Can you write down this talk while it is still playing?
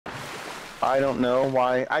I don't know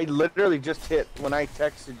why. I literally just hit when I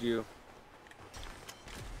texted you.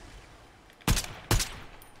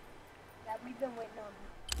 Yeah, we've been waiting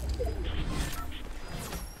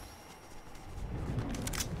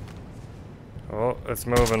on. Oh, it's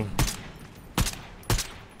moving.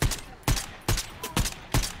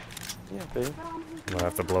 Yeah, babe. I'm gonna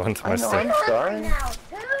have to blow into my I know, stick. I'm sorry. Now,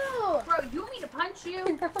 too. Bro, you want me to punch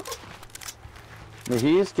you?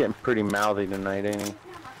 He is getting pretty mouthy tonight, ain't he?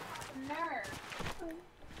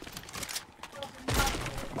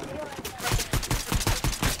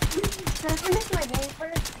 Can I finish my game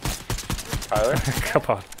first? Tyler, Come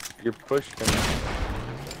on. you're pushing him.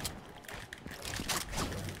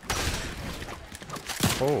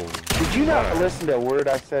 Oh. Did you not listen to a word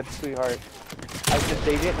I said, sweetheart? I said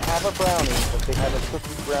they didn't have a brownie, but they had a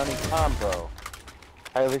cookie brownie combo.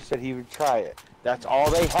 Tyler said he would try it. That's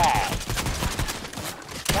all they had.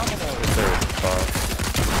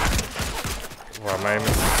 Wow, my aim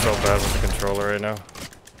is so bad with the controller right now.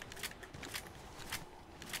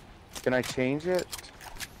 Can I change it?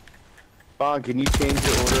 Bon, can you change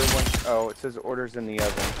your order? Oh, it says orders in the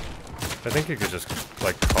oven. I think you could just,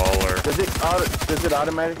 like, call or... Does it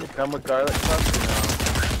automatically come with garlic crust or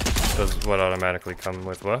no? Does what automatically come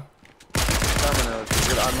with what? Domino's.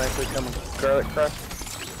 Does it automatically come with garlic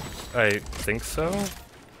crust? I think so.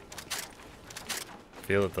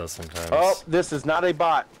 Feel it does sometimes. Oh, this is not a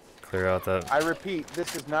bot. Clear out that. I repeat,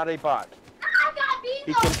 this is not a bot. I got beat.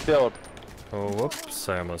 He can build. Oh, whoops!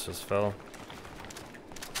 I almost just fell.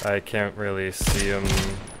 I can't really see him.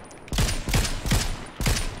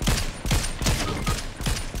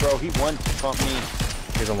 Bro, he one pumped me.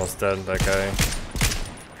 He's almost dead. That guy.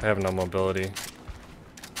 I have no mobility.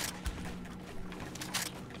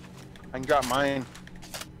 I can drop mine.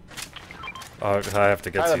 Oh, I have to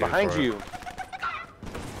get Tyler, to you. behind for it. you.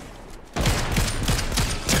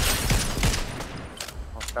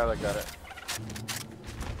 Oh, Tyler got it.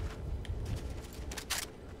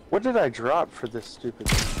 What did I drop for this stupid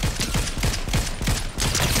thing?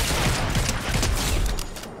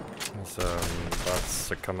 There's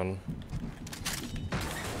bots are coming.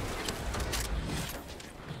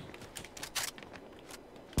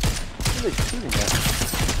 What are they shooting at?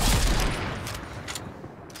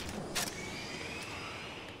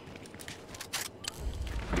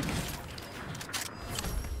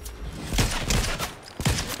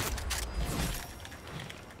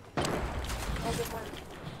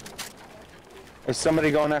 Is somebody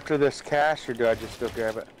going after this cash, or do I just go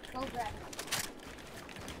grab it? Go grab it.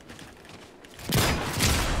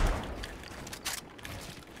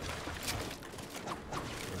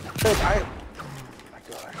 Hey, oh my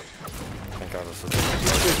gosh. Thank God this is.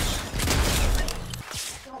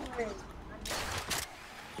 Don't worry.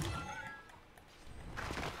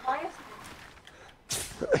 Why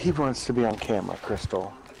is He wants to be on camera,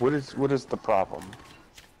 Crystal. What is the problem?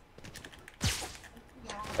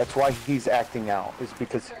 That's why he's acting out. Is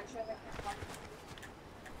because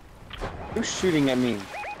who's shooting at me?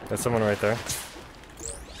 There's someone right there.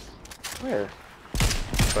 Where?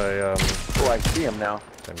 By Oh, I see him now.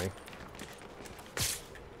 by me.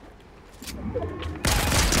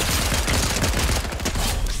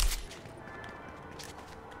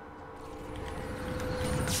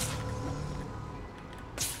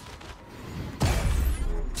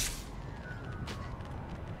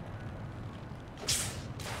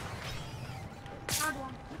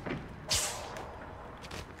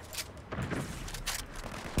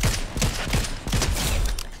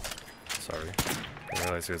 Sorry. Didn't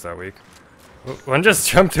realize he was that weak. One just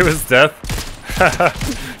jumped to his death.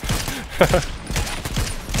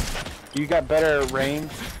 You got better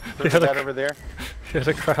range for Yeah, that over there? He had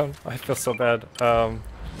a crown. I feel so bad.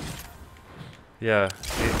 Yeah,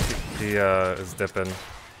 he is dipping.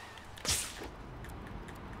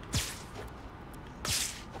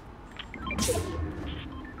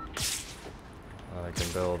 I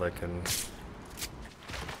can build, I can feel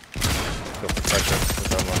protected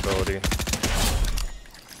without mobility.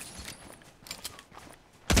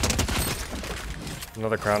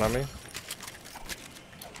 Another crown on me.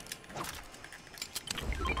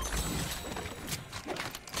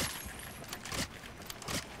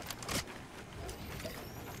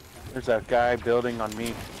 There's a guy building on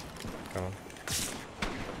me. Come on.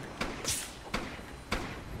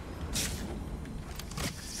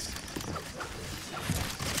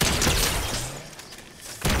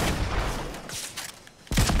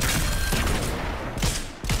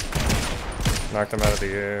 Knocked him out of the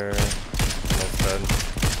air. Almost dead.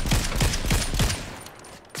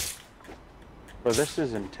 Bro, this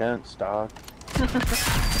is intense, dog.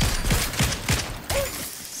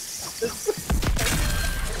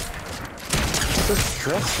 so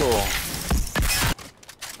stressful.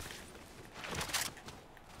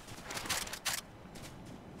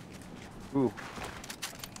 Ooh.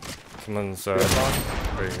 Someone's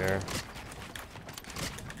right here.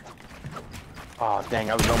 Oh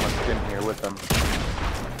dang, I was almost in here with them.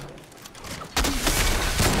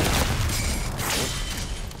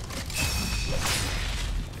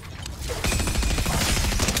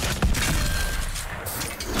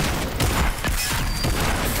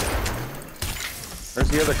 There's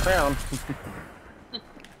the other crown.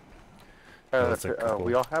 That's a couple.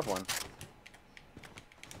 We all have one.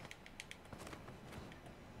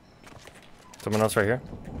 Someone else right here?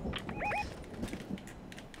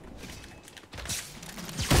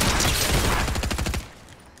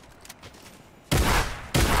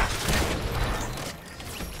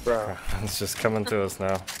 Bro. It's just coming to us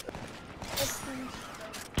now.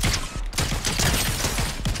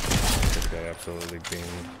 This guy absolutely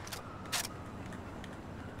beamed.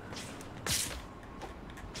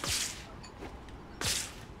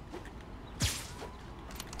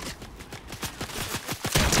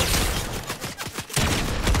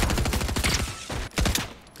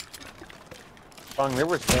 There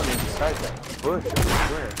was one inside that bush, I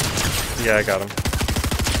swear. Yeah, I got him.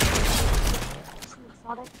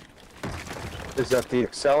 Is that the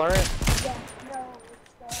accelerant? Yeah, no,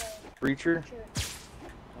 it's the Reacher? Reacher.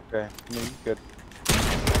 Okay, no, you good.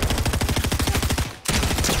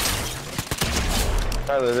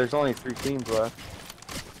 Tyler, there's only 3 teams left.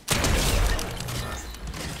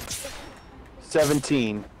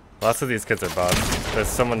 17. Lots of these kids are bots. There's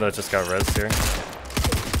someone that just got rezzed here.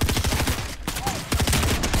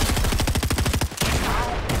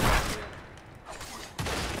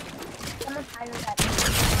 Someone hired that.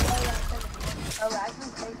 Oh, I've been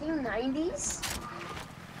thinking 90s.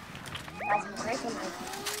 I've been breaking 90s.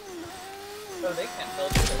 Oh, they can't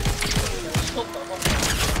build it.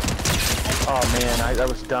 Oh man, that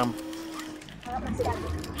was dumb. I got my stack.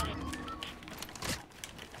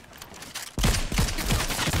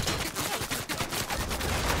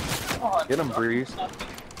 Get him, Breeze.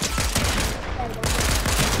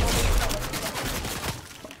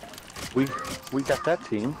 We got that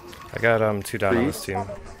team. I got 2 down on this team.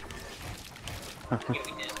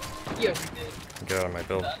 Yeah. Get out of my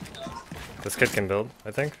build. This kid can build,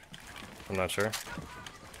 I think. I'm not sure.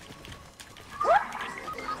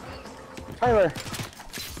 Tyler.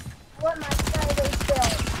 What my Friday still?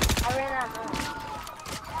 I ran out of money.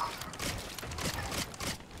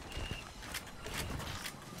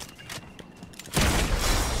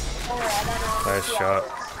 Nice shot.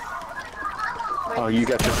 Oh, you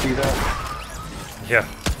got to see that? Yeah.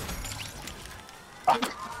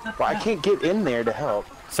 Well, I can't get in there to help.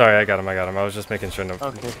 Sorry, I got him. I was just making sure no,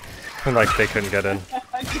 Okay. like they couldn't get in.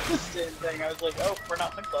 I did the same thing. I was like, oh, we're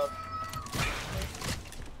not in the club.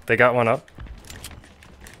 They got one up.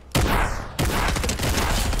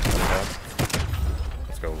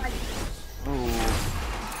 Let's go. Ooh.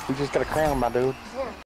 We just got a crown, my dude.